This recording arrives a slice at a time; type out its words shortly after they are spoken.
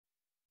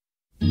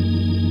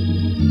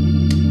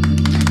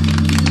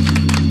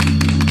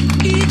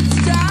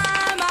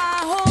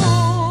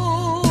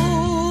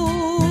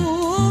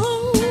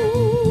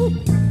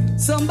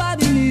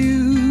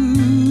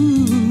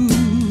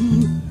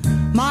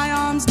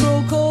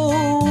grow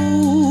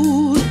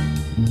cold,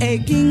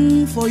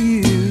 aching for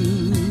you.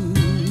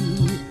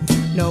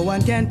 No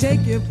one can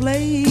take your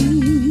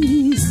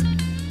place,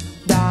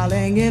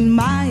 darling, in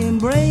my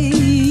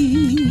embrace.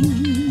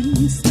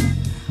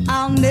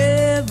 I'll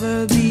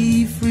never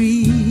be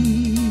free.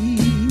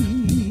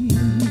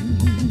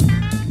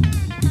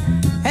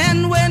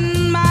 And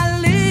when my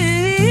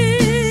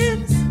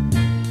lips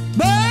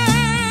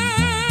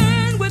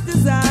burn with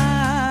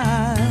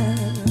desire,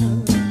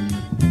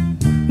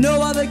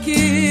 no other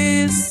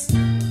kiss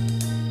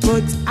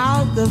puts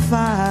out the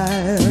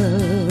fire.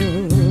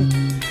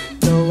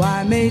 Though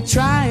I may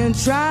try and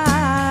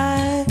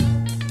try,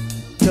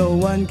 no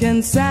one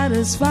can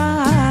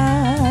satisfy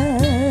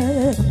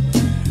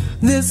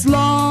this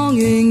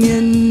longing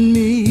in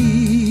me.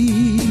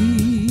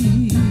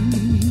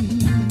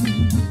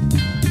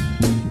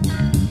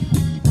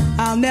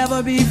 I'll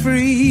never be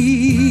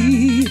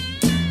free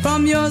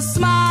from your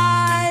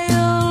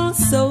smile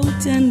so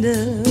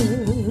tender,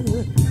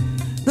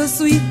 the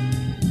sweet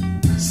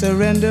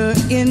surrender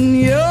in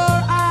your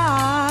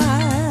eyes.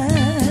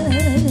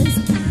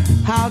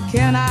 How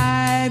can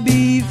I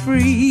be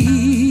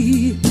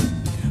free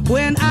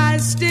when I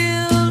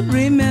still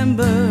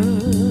remember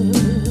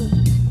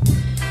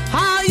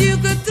how you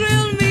could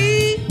thrill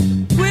me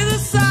with a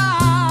sigh,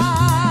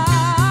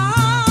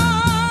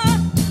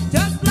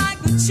 just like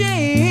a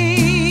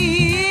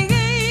chain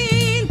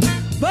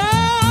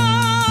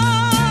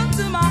bound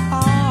to my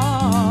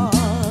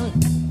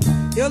heart.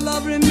 Your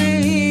love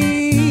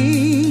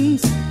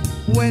remains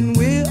when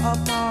we're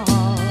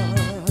apart.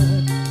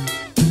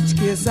 Each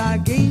kiss I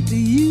gave to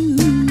you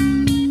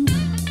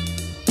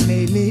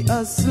made me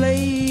a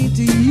slave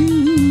to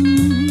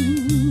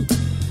you.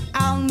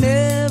 I'll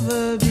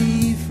never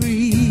be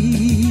free.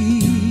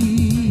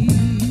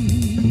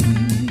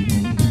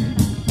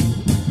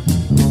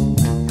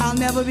 I'll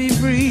never be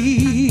free.